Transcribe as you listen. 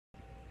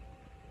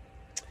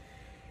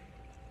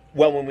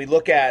Well, when we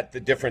look at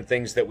the different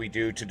things that we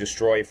do to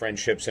destroy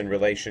friendships and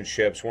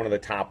relationships, one of the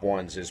top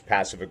ones is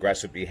passive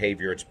aggressive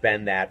behavior. It's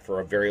been that for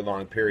a very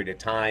long period of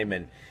time.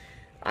 And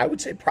I would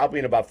say probably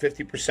in about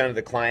 50% of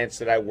the clients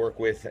that I work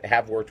with,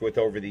 have worked with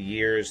over the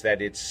years, that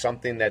it's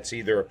something that's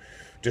either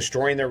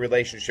destroying their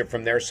relationship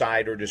from their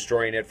side or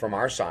destroying it from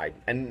our side.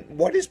 And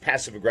what is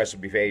passive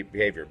aggressive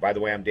behavior? By the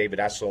way, I'm David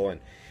Essel,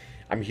 and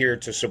I'm here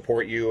to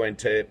support you and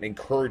to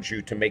encourage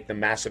you to make the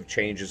massive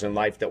changes in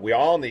life that we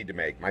all need to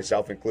make,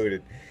 myself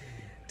included,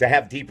 to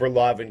have deeper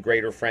love and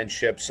greater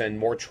friendships and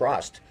more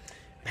trust.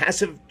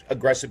 Passive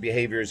aggressive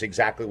behavior is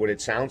exactly what it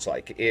sounds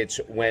like.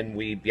 It's when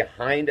we,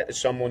 behind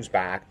someone's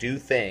back, do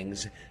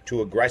things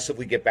to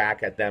aggressively get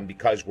back at them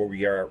because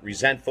we are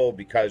resentful,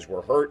 because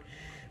we're hurt,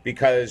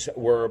 because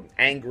we're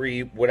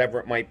angry, whatever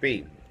it might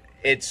be.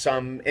 It's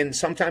and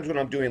sometimes when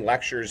I'm doing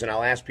lectures and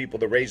I'll ask people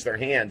to raise their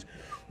hands,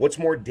 what's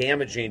more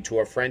damaging to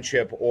a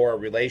friendship or a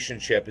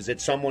relationship? Is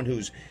it someone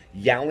who's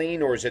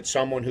yelling, or is it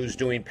someone who's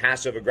doing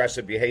passive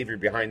aggressive behavior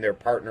behind their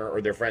partner or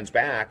their friend's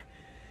back?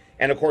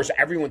 And of course,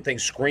 everyone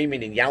thinks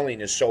screaming and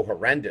yelling is so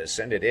horrendous,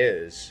 and it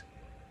is.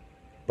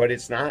 But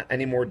it's not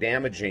any more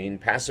damaging.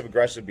 Passive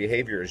aggressive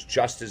behavior is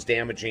just as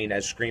damaging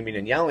as screaming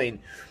and yelling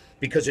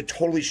because it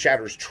totally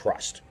shatters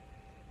trust.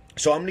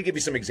 So I'm going to give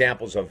you some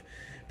examples of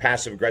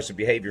passive aggressive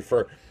behavior.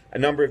 For a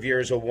number of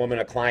years,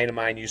 a client of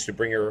mine, used to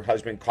bring her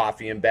husband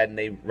coffee in bed, and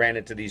they ran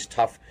into these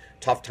tough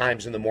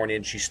times in the morning,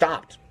 and she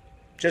stopped,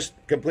 just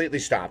completely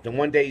stopped. And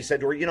one day he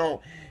said to her,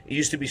 it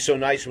used to be so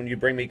nice when you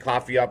bring me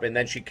coffee up, and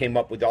then she came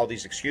up with all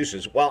these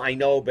excuses. Well, I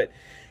know, but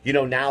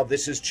now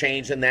this has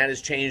changed and that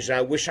has changed, and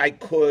I wish I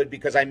could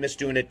because I miss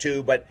doing it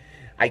too, but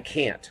I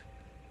can't.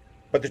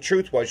 But the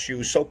truth was, she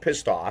was so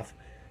pissed off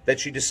that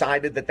she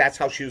decided that that's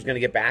how she was going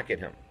to get back at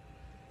him.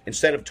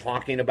 Instead of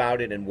talking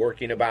about it and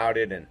working about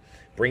it and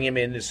bring him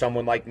into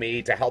someone like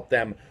me to help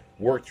them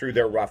work through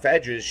their rough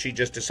edges, she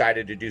just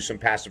decided to do some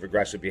passive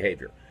aggressive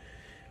behavior.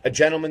 A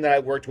gentleman that I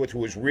worked with who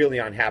was really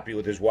unhappy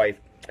with his wife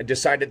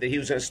decided that he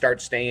was going to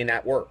start staying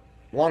at work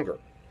longer.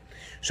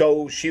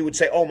 So she would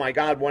say, "Oh my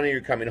God, when are you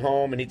coming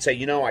home?" And he'd say,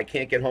 I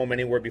can't get home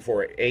anywhere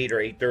before 8 or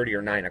 8:30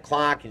 or 9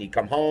 o'clock. And he'd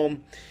come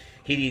home,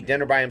 he'd eat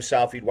dinner by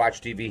himself, he'd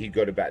watch TV, he'd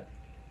go to bed.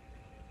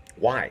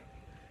 Why?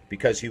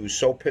 Because he was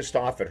so pissed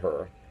off at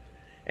her.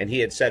 And he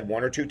had said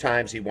one or two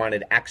times he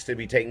wanted X to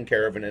be taken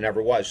care of, and it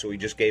never was. So he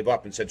just gave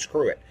up and said,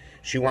 screw it.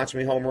 She wants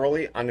me home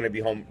early, I'm going to be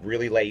home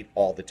really late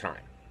all the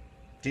time.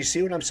 Do you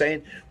see what I'm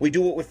saying? We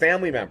do it with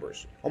family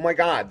members. Oh my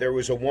God, there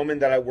was a woman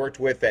that I worked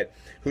with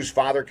whose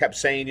father kept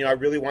saying, I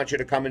really want you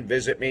to come and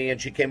visit me.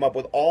 And she came up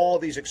with all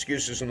these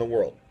excuses in the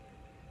world.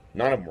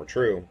 None of them were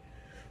true.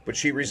 But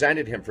she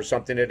resented him for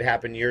something that had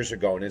happened years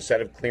ago. And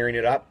instead of clearing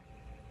it up,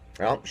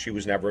 well, she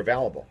was never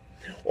available.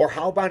 Or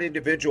how about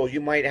individual?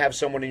 You might have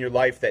someone in your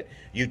life that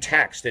you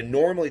text, and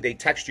normally they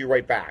text you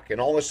right back,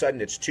 and all of a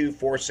sudden it's 2,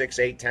 4, 6,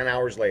 8, 10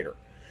 hours later.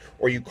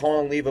 Or you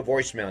call and leave a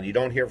voicemail and you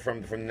don't hear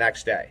from the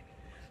next day.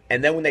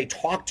 And then when they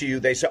talk to you,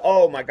 they say,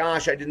 oh my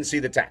gosh, I didn't see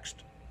the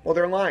text. Well,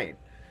 they're lying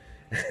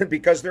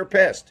because they're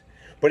pissed.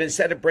 But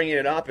instead of bringing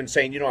it up and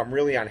saying, I'm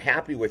really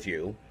unhappy with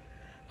you,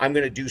 I'm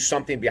going to do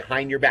something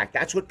behind your back.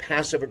 That's what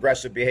passive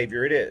aggressive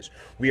behavior it is.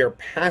 We are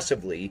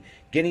passively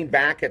getting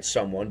back at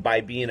someone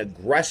by being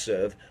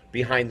aggressive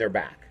behind their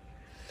back.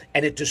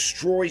 And it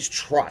destroys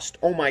trust.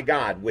 Oh my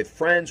God, with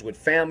friends, with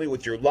family,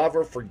 with your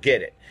lover,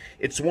 forget it.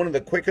 It's one of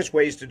the quickest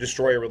ways to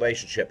destroy a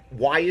relationship.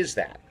 Why is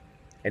that?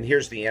 And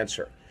here's the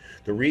answer.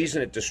 The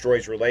reason it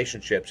destroys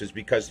relationships is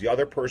because the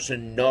other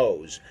person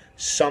knows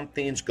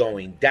something's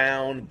going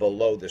down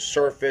below the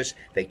surface.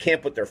 They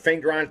can't put their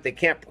finger on it. They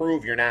can't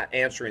prove you're not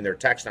answering their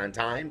text on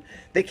time.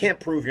 They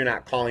can't prove you're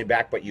not calling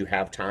back, but you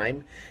have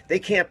time. They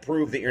can't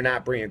prove that you're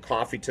not bringing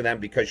coffee to them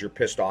because you're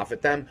pissed off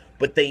at them,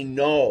 but they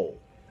know.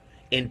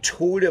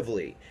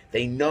 Intuitively,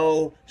 they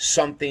know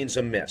something's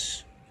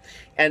amiss.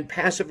 And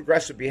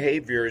passive-aggressive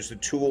behavior is the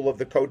tool of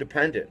the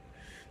codependent.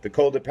 The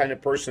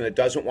codependent person that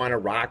doesn't want to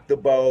rock the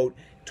boat,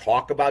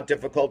 talk about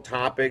difficult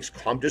topics,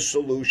 come to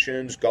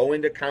solutions, go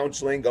into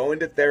counseling, go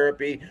into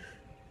therapy.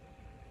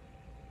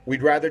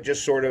 We'd rather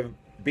just sort of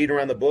beat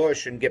around the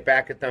bush and get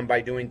back at them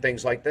by doing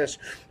things like this.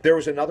 There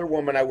was another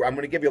woman, I'm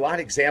going to give you a lot of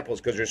examples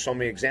because there's so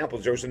many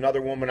examples. There was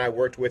another woman I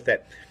worked with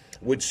that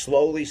would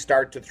slowly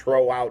start to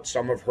throw out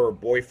some of her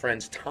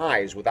boyfriend's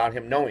ties without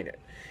him knowing it.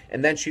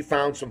 And then she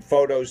found some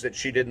photos that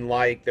she didn't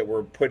like that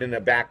were put in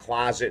a back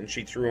closet, and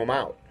she threw them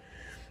out.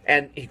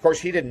 And of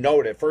course, he didn't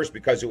know it at first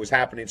because it was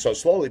happening so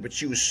slowly, but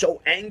she was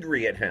so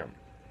angry at him.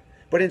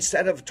 But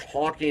instead of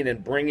talking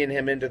and bringing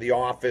him into the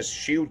office,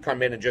 she would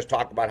come in and just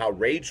talk about how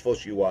rageful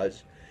she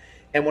was.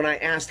 And when I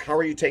asked, how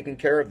are you taking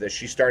care of this?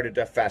 She started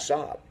to fess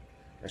up.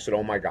 I said,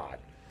 oh my God.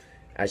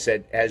 I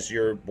said, has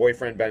your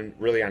boyfriend been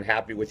really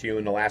unhappy with you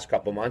in the last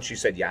couple months? She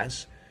said,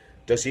 yes.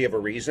 Does he have a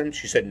reason?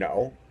 She said,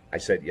 no. I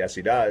said, yes,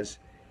 he does.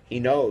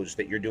 He knows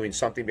that you're doing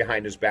something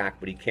behind his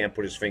back, but he can't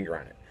put his finger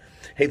on it.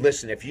 Hey,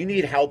 listen, if you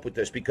need help with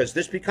this, because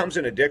this becomes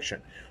an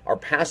addiction, our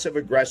passive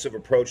aggressive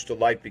approach to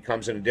life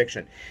becomes an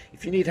addiction.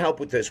 If you need help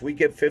with this, we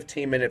give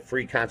 15-minute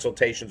free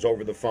consultations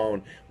over the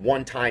phone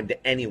one time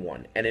to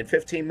anyone. And in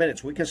 15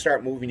 minutes, we can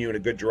start moving you in a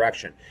good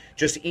direction.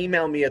 Just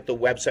email me at the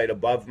website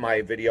above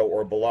my video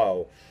or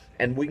below,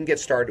 and we can get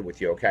started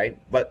with you, okay?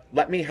 But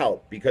let me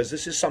help, because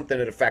this is something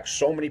that affects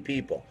so many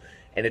people,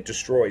 and it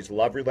destroys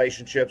love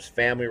relationships,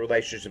 family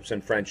relationships,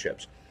 and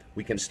friendships.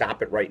 We can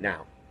stop it right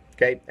now.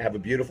 Okay? Have a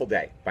beautiful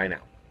day. Bye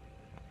now.